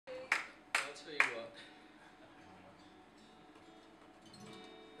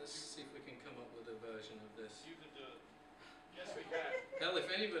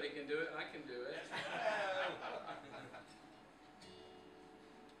anybody can do it, I can do it.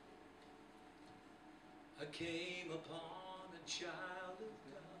 I came upon a child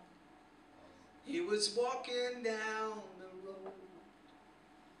of God. He was walking down the road.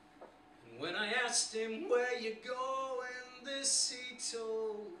 And when I asked him, where you going, this he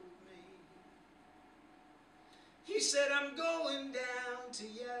told me. He said, I'm going down to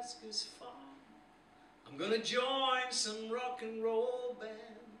Yaska's farm. I'm gonna join some rock and roll band.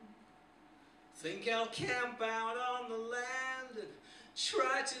 Think I'll camp out on the land and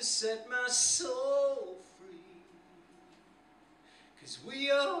try to set my soul free. 'Cause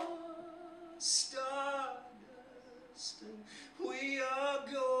we are stardust and we are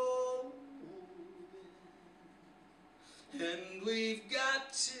golden, and we've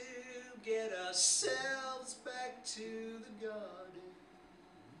got to get ourselves back to the garden.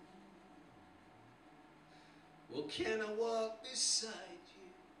 Well, can I walk beside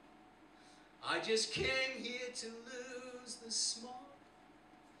you? I just came here to lose the smoke.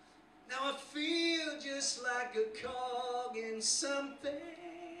 Now I feel just like a cog in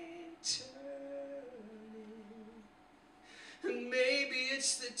something turning. And maybe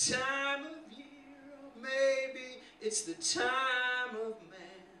it's the time of year, or maybe it's the time of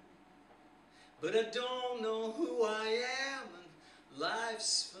man. But I don't know who I am, and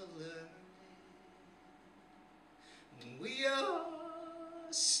life's for learning. And we are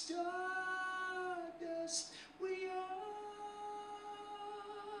stardust, we are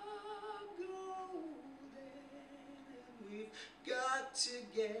we've got to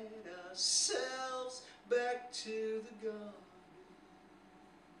get ourselves back to the garden.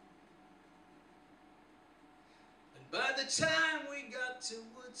 And by the time we got to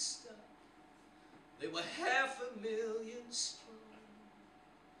Woodstock, they were 500,000 strong.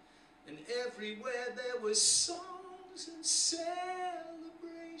 And everywhere there was songs and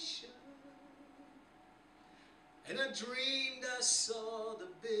celebration. And I dreamed I saw the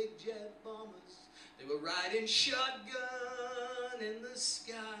big jet bombers. They were riding shotgun in the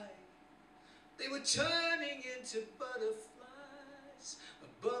sky. They were turning into butterflies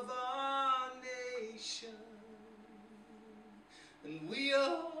above our nation. And we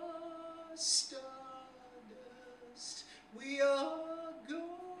are stardust, we are golden,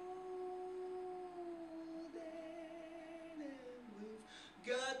 and we've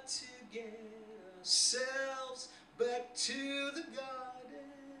got to get ourselves back to the garden.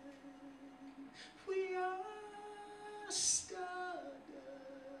 We are stardust,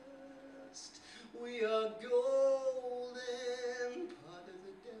 we are golden, part of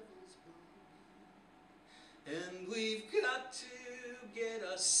the devil's bone. And we've got to get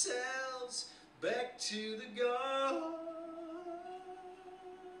ourselves back to the garden.